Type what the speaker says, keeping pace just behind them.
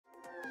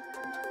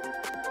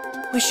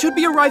We should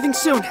be arriving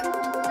soon.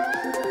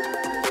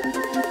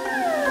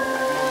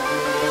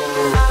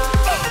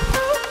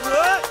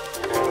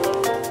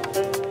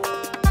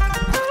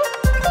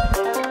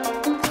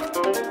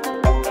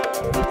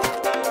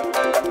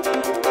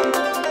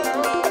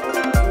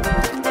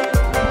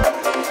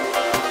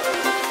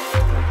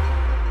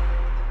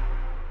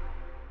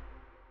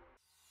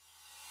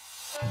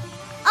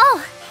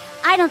 Oh,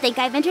 I don't think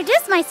I've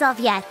introduced myself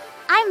yet.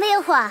 I'm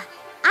Liu Hua.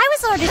 I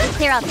was ordered to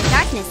clear out the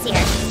darkness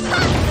here.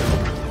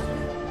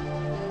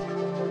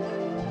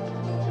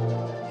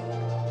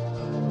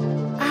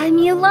 I'm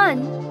Yulan.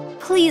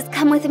 Please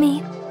come with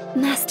me.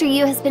 Master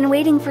Yu has been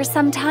waiting for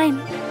some time.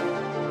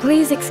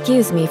 Please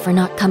excuse me for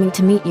not coming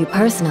to meet you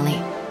personally.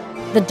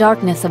 The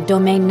darkness of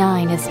Domain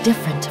 9 is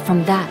different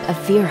from that of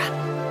Vera.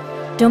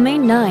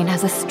 Domain 9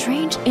 has a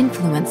strange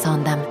influence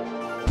on them,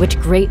 which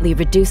greatly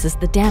reduces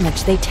the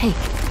damage they take.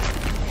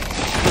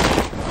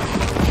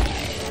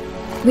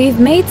 We've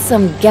made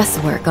some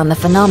guesswork on the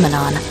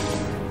phenomenon.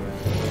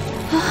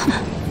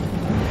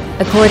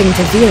 According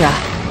to Vera,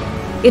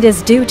 it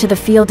is due to the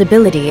field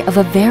ability of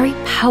a very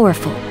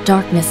powerful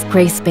darkness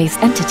gray space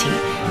entity,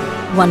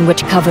 one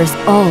which covers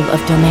all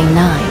of Domain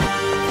 9.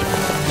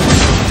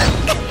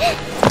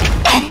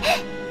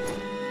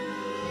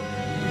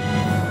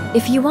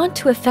 If you want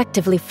to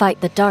effectively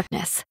fight the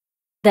darkness,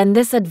 then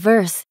this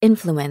adverse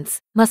influence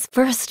must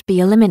first be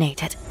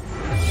eliminated.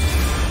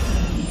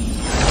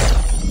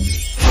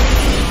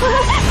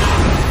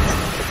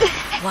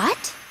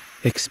 What?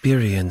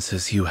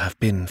 Experiences you have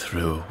been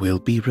through will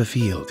be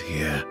revealed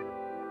here.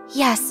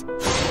 Yes.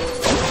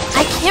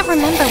 I can't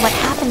remember what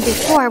happened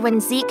before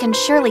when Zeke and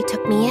Shirley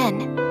took me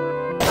in. In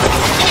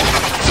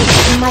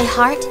my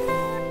heart,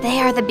 they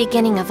are the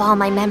beginning of all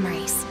my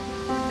memories.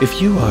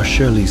 If you are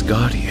Shirley's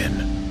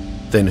guardian,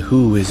 then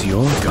who is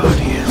your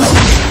guardian?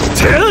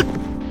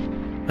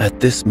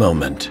 At this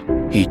moment,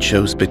 he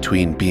chose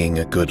between being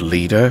a good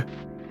leader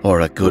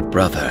or a good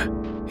brother.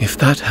 If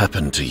that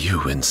happened to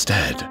you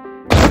instead,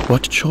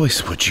 what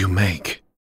choice would you make?